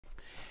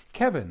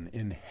Kevin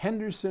in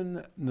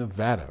Henderson,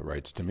 Nevada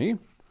writes to me.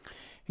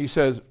 He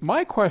says,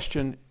 my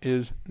question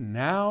is,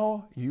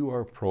 now you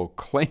are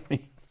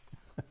proclaiming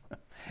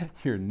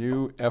your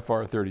new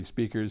FR30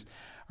 speakers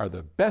are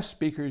the best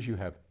speakers you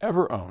have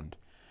ever owned.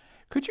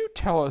 Could you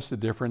tell us the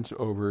difference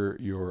over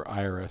your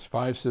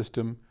IRS-5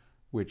 system,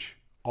 which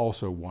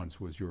also once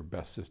was your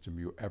best system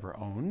you ever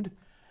owned,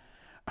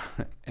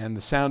 and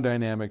the sound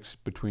dynamics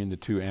between the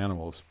two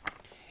animals,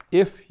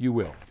 if you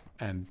will?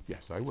 And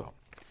yes, I will.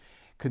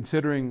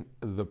 Considering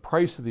the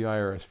price of the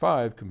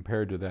IRS-5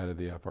 compared to that of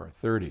the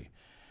FR30,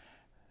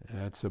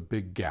 that's a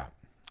big gap.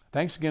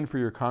 Thanks again for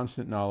your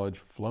constant knowledge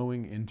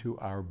flowing into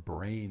our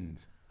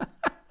brains.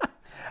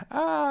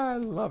 I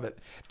love it.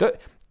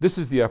 This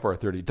is the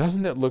FR30.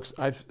 Doesn't it look,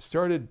 I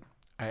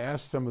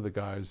asked some of the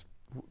guys,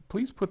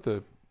 please put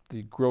the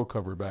grill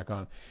cover back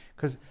on,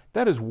 because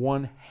that is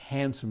one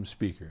handsome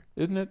speaker,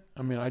 isn't it?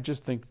 I mean, I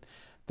just think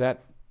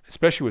that,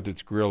 especially with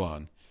its grill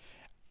on,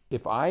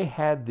 if I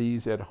had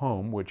these at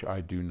home, which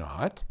I do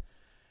not,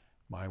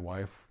 my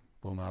wife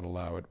will not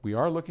allow it. We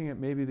are looking at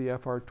maybe the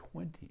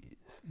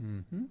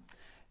FR20s.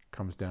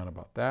 Comes down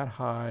about that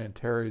high, and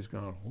Terry's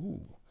going,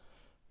 ooh,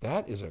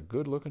 that is a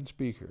good looking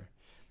speaker.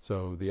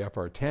 So the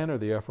FR10 or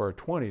the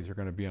FR20s are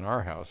going to be in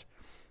our house.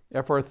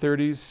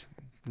 FR30s,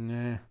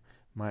 nah,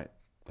 I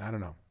don't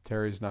know.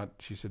 Terry's not,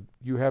 she said,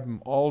 you have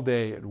them all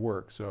day at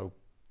work, so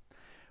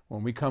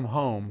when we come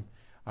home,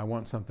 I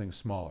want something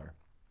smaller.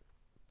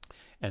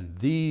 And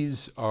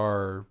these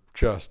are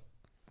just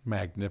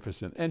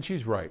magnificent. And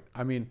she's right.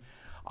 I mean,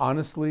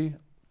 honestly,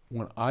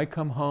 when I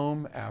come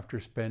home after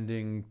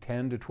spending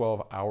 10 to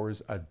 12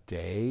 hours a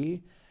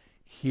day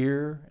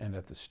here and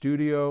at the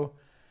studio,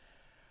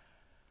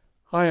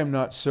 I am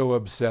not so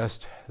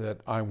obsessed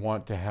that I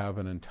want to have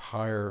an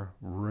entire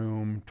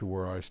room to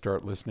where I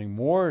start listening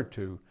more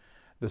to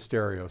the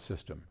stereo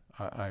system.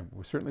 I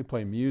will certainly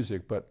play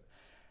music, but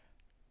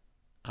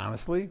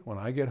honestly, when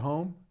I get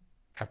home,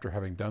 after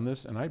having done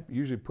this, and I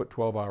usually put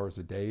 12 hours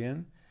a day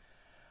in,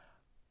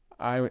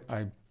 I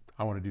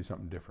want to do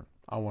something different.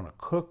 I want to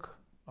cook.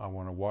 I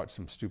want to watch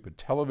some stupid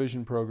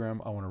television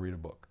program. I want to read a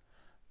book.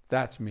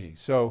 That's me.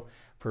 So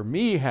for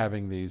me,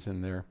 having these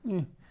in there,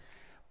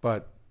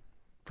 but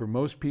for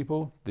most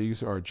people,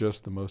 these are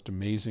just the most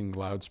amazing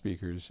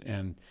loudspeakers,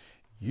 and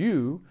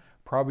you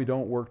probably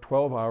don't work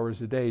 12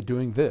 hours a day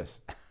doing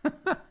this.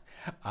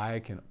 I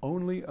can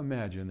only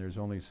imagine there's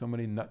only so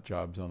many nut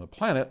jobs on the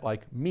planet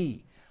like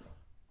me.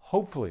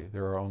 Hopefully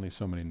there are only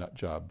so many nut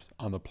jobs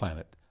on the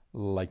planet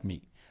like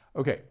me.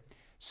 Okay,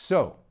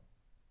 so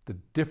the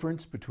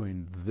difference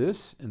between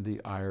this and the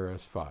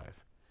IRS-5.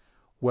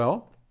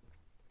 Well,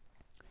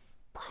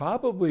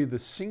 probably the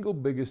single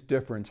biggest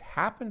difference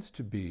happens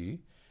to be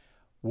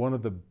one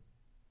of the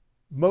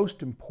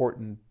most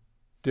important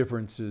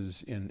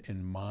differences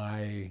in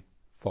my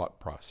thought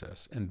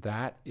process, and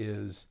that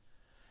is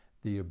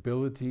the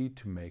ability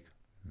to make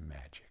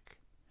magic.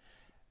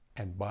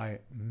 And by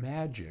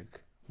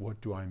magic,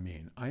 what do I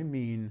mean? I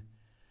mean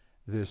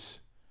this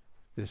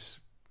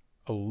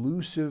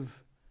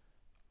elusive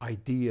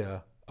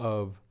idea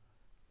of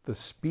the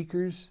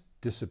speakers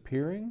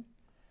disappearing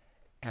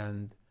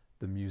and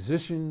the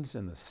musicians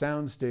and the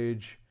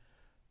soundstage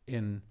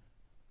in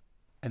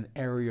an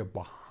area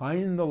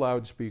behind the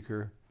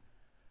loudspeaker,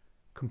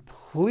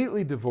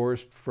 completely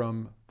divorced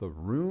from the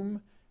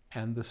room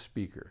and the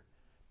speaker,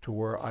 to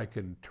where I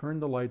can turn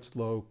the lights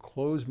low,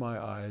 close my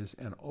eyes,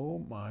 and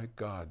oh my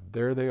God,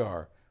 there they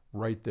are,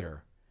 right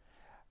there.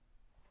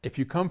 If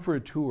you come for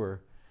a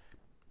tour,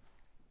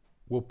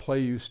 we'll play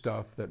you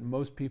stuff that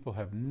most people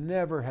have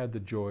never had the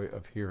joy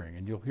of hearing,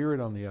 and you'll hear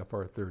it on the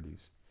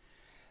FR30s.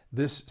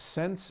 This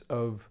sense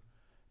of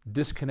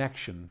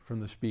disconnection from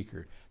the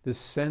speaker, this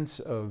sense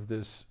of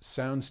this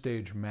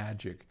soundstage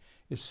magic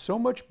is so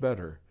much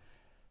better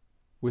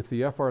with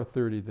the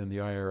FR30 than the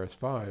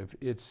IRS-5.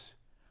 It's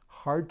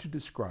hard to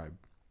describe,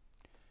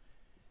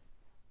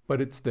 but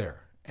it's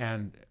there.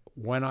 And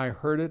when I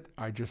heard it,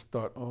 I just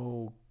thought,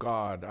 oh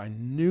God, I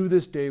knew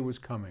this day was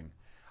coming.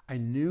 I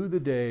knew the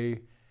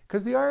day,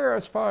 because the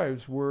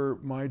IRS-5s were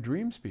my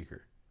dream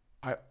speaker.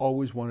 I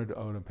always wanted to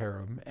own a pair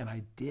of them, and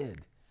I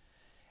did.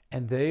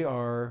 And they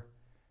are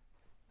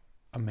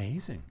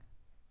amazing,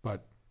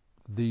 but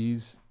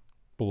these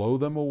blow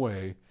them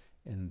away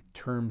in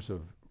terms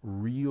of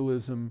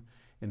realism,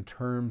 in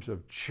terms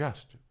of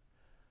just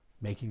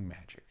making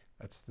magic.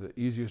 That's the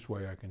easiest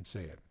way I can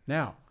say it.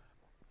 Now,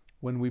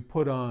 when we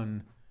put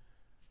on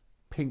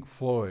Pink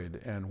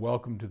Floyd and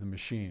Welcome to the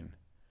Machine,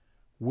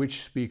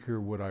 which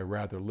speaker would I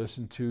rather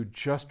listen to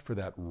just for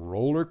that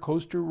roller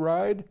coaster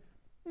ride?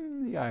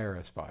 The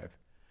IRS-5.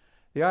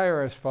 The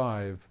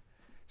IRS-5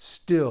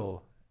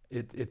 still,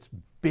 it's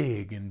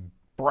big and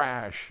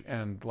brash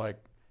and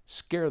like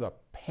scare the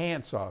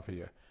pants off of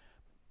you.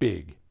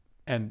 Big.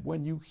 And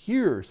when you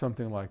hear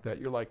something like that,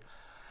 you're like,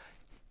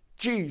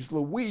 geez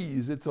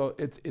Louise, it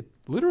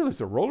literally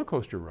is a roller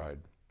coaster ride.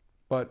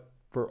 But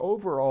for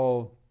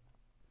overall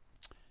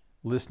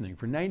listening,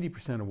 for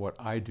 90% of what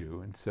I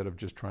do, instead of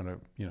just trying to,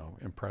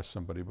 impress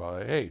somebody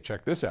by, hey,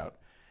 check this out,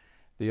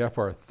 the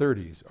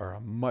FR30s are a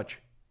much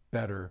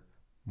better,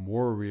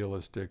 more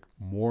realistic,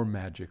 more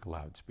magic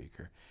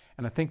loudspeaker.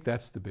 And I think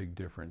that's the big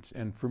difference.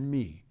 And for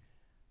me,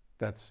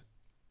 that's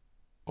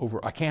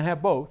over. I can't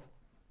have both,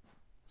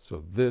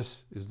 so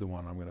this is the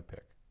one I'm going to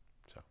pick.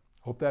 So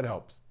hope that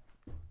helps.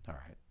 All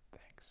right.